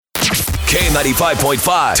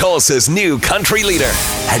K95.5, Tulsa's new country leader.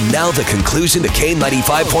 And now the conclusion to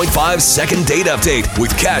K95.5's second date update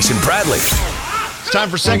with Cash and Bradley. It's time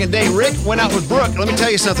for second date. Rick went out with Brooke. Let me tell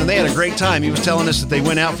you something. They had a great time. He was telling us that they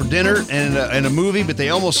went out for dinner and a movie, but they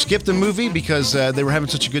almost skipped the movie because they were having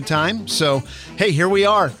such a good time. So, hey, here we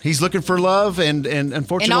are. He's looking for love, and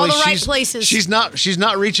unfortunately, in all the right places. She's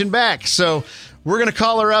not reaching back. So we're gonna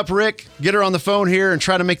call her up, Rick. Get her on the phone here and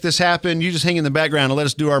try to make this happen. You just hang in the background and let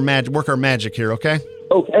us do our work our magic here, okay?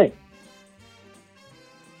 Okay.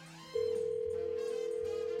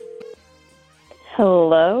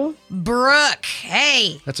 Hello? Brooke,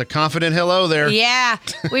 hey. That's a confident hello there. Yeah,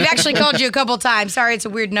 we've actually called you a couple times. Sorry, it's a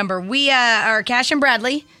weird number. We are Cash and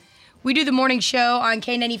Bradley. We do the morning show on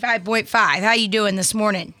K95.5. How you doing this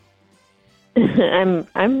morning?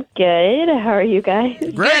 I'm good. How are you guys?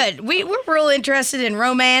 Great. Good. We're real interested in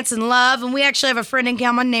romance and love, and we actually have a friend in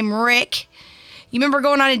common named Rick. You remember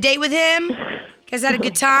going on a date with him? You guys had a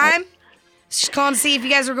good time? Just calling to see if you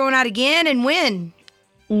guys were going out again and when.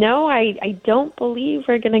 No, I don't believe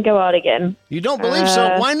we're going to go out again. You don't believe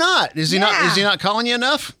so? Why not? Is he not calling you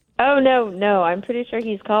enough? Oh, no. I'm pretty sure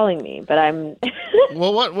he's calling me, but I'm...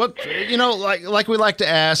 Well, what like we like to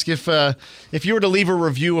ask, if you were to leave a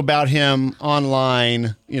review about him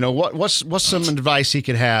online, what's some advice he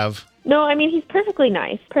could have? No, I mean, he's perfectly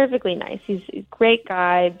nice. He's a great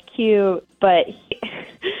guy, cute, but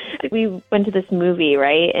we went to this movie,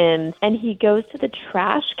 right? And he goes to the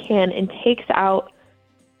trash can and takes out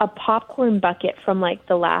a popcorn bucket from, like,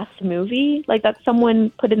 the last movie, like that someone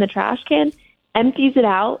put in the trash can, empties it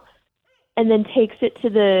out, and then takes it to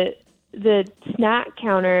the snack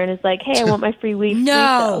counter and is like, hey, I want my free week.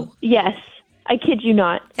 No. Yes. I kid you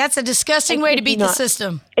not. That's a disgusting way to beat the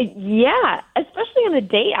system. Yeah, especially on a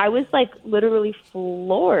date. I was like literally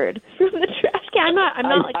floored from the trash can.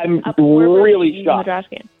 I'm really shocked. The trash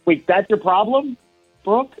can. Wait, that's your problem,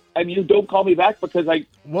 Brooke? And you don't call me back because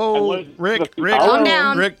Whoa, Rick, calm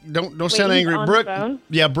down. Rick, don't sound angry. Brooke,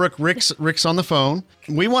 Brooke, Rick's on the phone.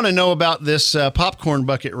 We want to know about this popcorn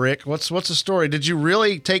bucket, Rick. What's the story? Did you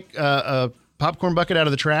really take a popcorn bucket out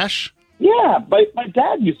of the trash? Yeah, my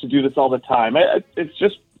dad used to do this all the time. It's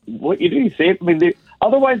just what you do. You save. I mean,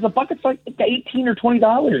 otherwise the bucket's like $18 or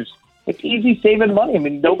 $20. It's easy saving money. I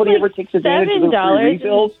mean, nobody ever takes advantage of the free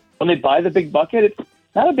refills when they buy the big bucket. It's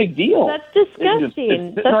not a big deal. That's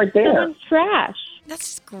disgusting. That's right there. Someone's trash.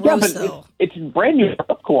 That's gross, though. It's brand new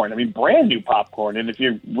popcorn. I mean, brand new popcorn. And if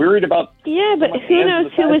you're worried about... Yeah, but who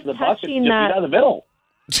knows who was touching that? Down the middle.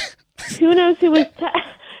 Who knows who was...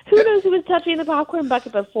 Who knows who was touching the popcorn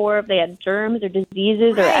bucket before, if they had germs or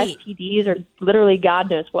diseases or STDs or literally God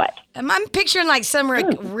knows what. I'm picturing like some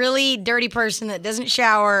really dirty person that doesn't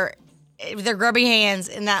shower with their grubby hands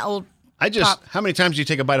in that old how many times do you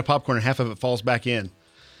take a bite of popcorn and half of it falls back in?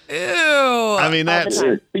 Ew. I mean, that's...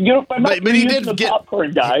 But he did get...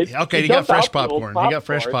 popcorn, guys. Okay, he got fresh popcorn. He got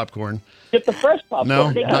fresh popcorn. Get the fresh popcorn.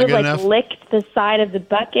 No, they not could good have enough. licked the side of the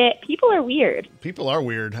bucket. People are weird. People are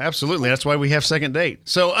weird. Absolutely. That's why we have second date.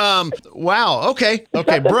 So, wow. Okay,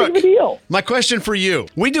 Brooke. Big deal. My question for you.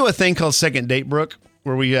 We do a thing called second date, Brooke,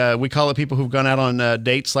 where we call it people who've gone out on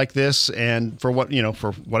dates like this, and for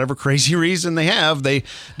whatever crazy reason they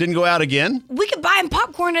didn't go out again. We could buy him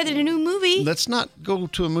popcorn at a new movie. Let's not go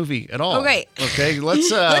to a movie at all. Okay. Let's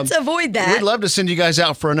let's avoid that. We'd love to send you guys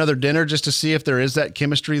out for another dinner just to see if there is that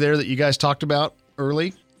chemistry there that you guys talked about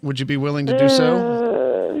early. Would you be willing to do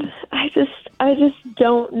so? I just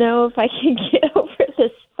don't know if I can get over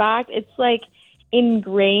this fact. It's like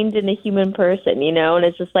ingrained in a human person, and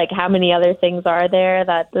it's just like, how many other things are there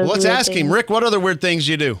that... Let's ask him. Rick, what other weird things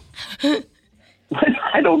do you do?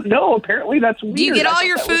 I don't know. Apparently that's weird. Do you get all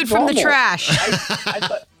your food from the trash?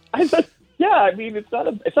 I thought, yeah, I mean, it's not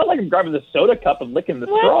like I'm grabbing the soda cup and licking the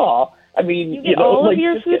straw. I mean, you get all of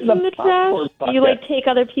your food from the trash? Do you take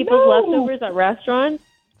other people's leftovers at restaurants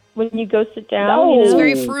when you go sit down? No. It's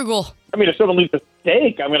very frugal. I mean, if someone leaves a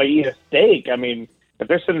steak, I'm going to eat a steak. I mean, if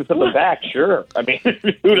they're sending something back, sure. I mean,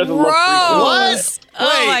 who doesn't love free food? What?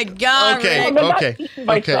 Oh my God! Okay.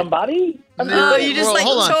 By somebody. No, you just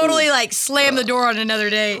totally slam the door on another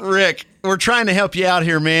day. Rick, we're trying to help you out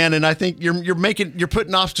here, man, and I think you're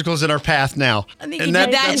putting obsticles in our path now. I think and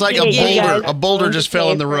that's like a boulder. A boulder just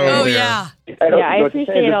fell in the road. Oh there. yeah. I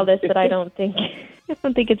appreciate all this, but I don't think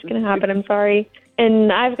it's going to happen. I'm sorry.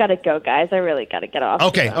 And I've got to go, guys. I really got to get off.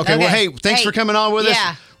 Okay. Well, hey, thanks for coming on with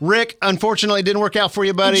us. Rick, unfortunately, it didn't work out for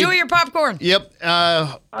you, buddy. Enjoy your popcorn. Yep. Keep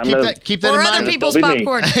that in mind. Or other people's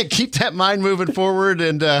popcorn. Keep that mind moving forward,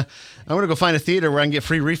 and I'm going to go find a theater where I can get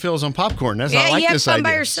free refills on popcorn. I like this idea. You have fun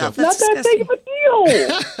by yourself. Not that big of a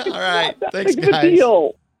deal. All right. Not that Thanks, big of a guys.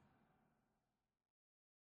 deal.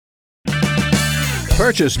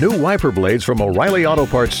 Purchase new wiper blades from O'Reilly Auto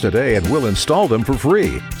Parts today and we'll install them for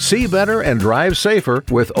free. See better and drive safer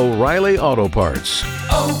with O'Reilly Auto Parts.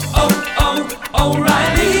 Oh, oh, oh, O'Reilly.